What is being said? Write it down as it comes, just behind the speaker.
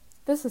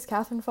This is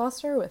Catherine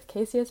Foster with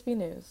KCSB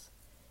News.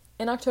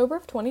 In October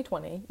of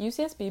 2020,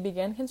 UCSB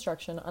began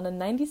construction on a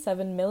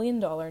 $97 million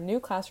new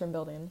classroom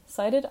building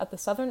sited at the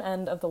southern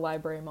end of the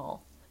Library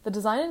Mall. The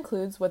design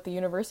includes what the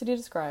university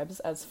describes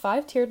as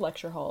 5 tiered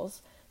lecture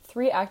halls,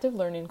 3 active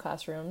learning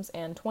classrooms,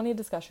 and 20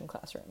 discussion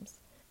classrooms.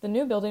 The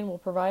new building will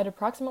provide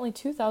approximately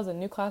 2,000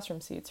 new classroom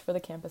seats for the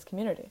campus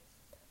community.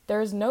 There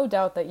is no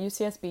doubt that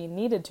UCSB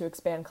needed to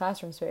expand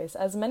classroom space,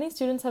 as many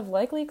students have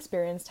likely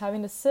experienced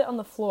having to sit on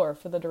the floor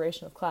for the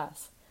duration of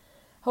class.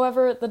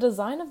 However, the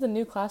design of the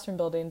new classroom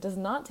building does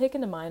not take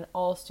into mind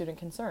all student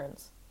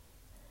concerns.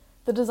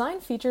 The design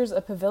features a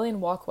pavilion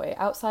walkway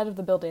outside of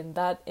the building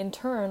that, in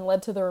turn,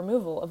 led to the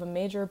removal of a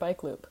major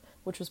bike loop,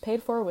 which was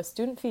paid for with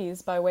student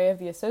fees by way of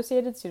the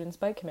Associated Students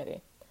Bike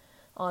Committee.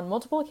 On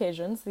multiple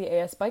occasions, the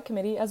AS Bike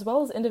Committee as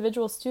well as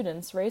individual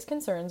students raised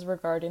concerns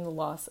regarding the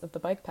loss of the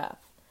bike path.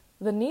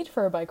 The need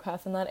for a bike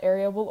path in that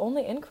area will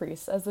only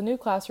increase as the new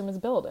classroom is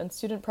built and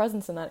student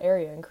presence in that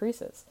area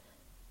increases.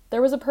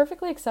 There was a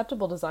perfectly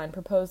acceptable design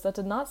proposed that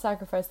did not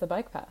sacrifice the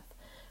bike path,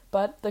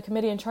 but the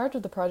committee in charge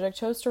of the project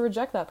chose to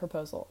reject that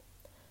proposal.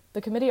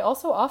 The committee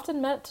also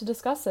often met to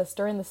discuss this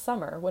during the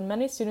summer when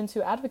many students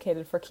who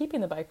advocated for keeping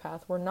the bike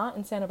path were not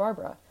in Santa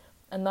Barbara,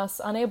 and thus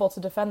unable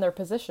to defend their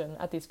position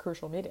at these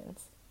crucial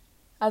meetings.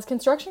 As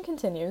construction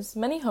continues,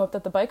 many hope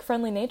that the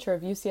bike-friendly nature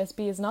of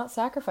UCSB is not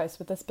sacrificed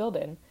with this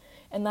building,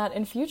 and that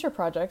in future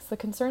projects the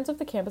concerns of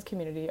the campus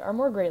community are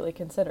more greatly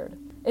considered.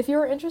 If you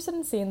are interested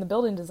in seeing the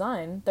building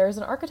design, there is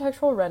an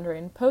architectural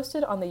rendering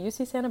posted on the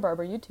UC Santa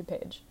Barbara YouTube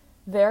page.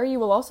 There you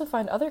will also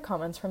find other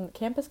comments from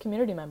campus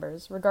community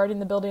members regarding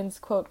the building's,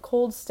 quote,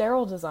 cold,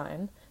 sterile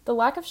design, the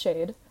lack of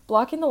shade,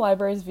 blocking the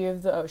library's view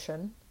of the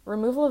ocean,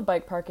 removal of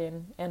bike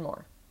parking, and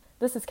more.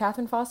 This is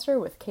Catherine Foster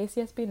with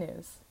KCSB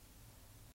News.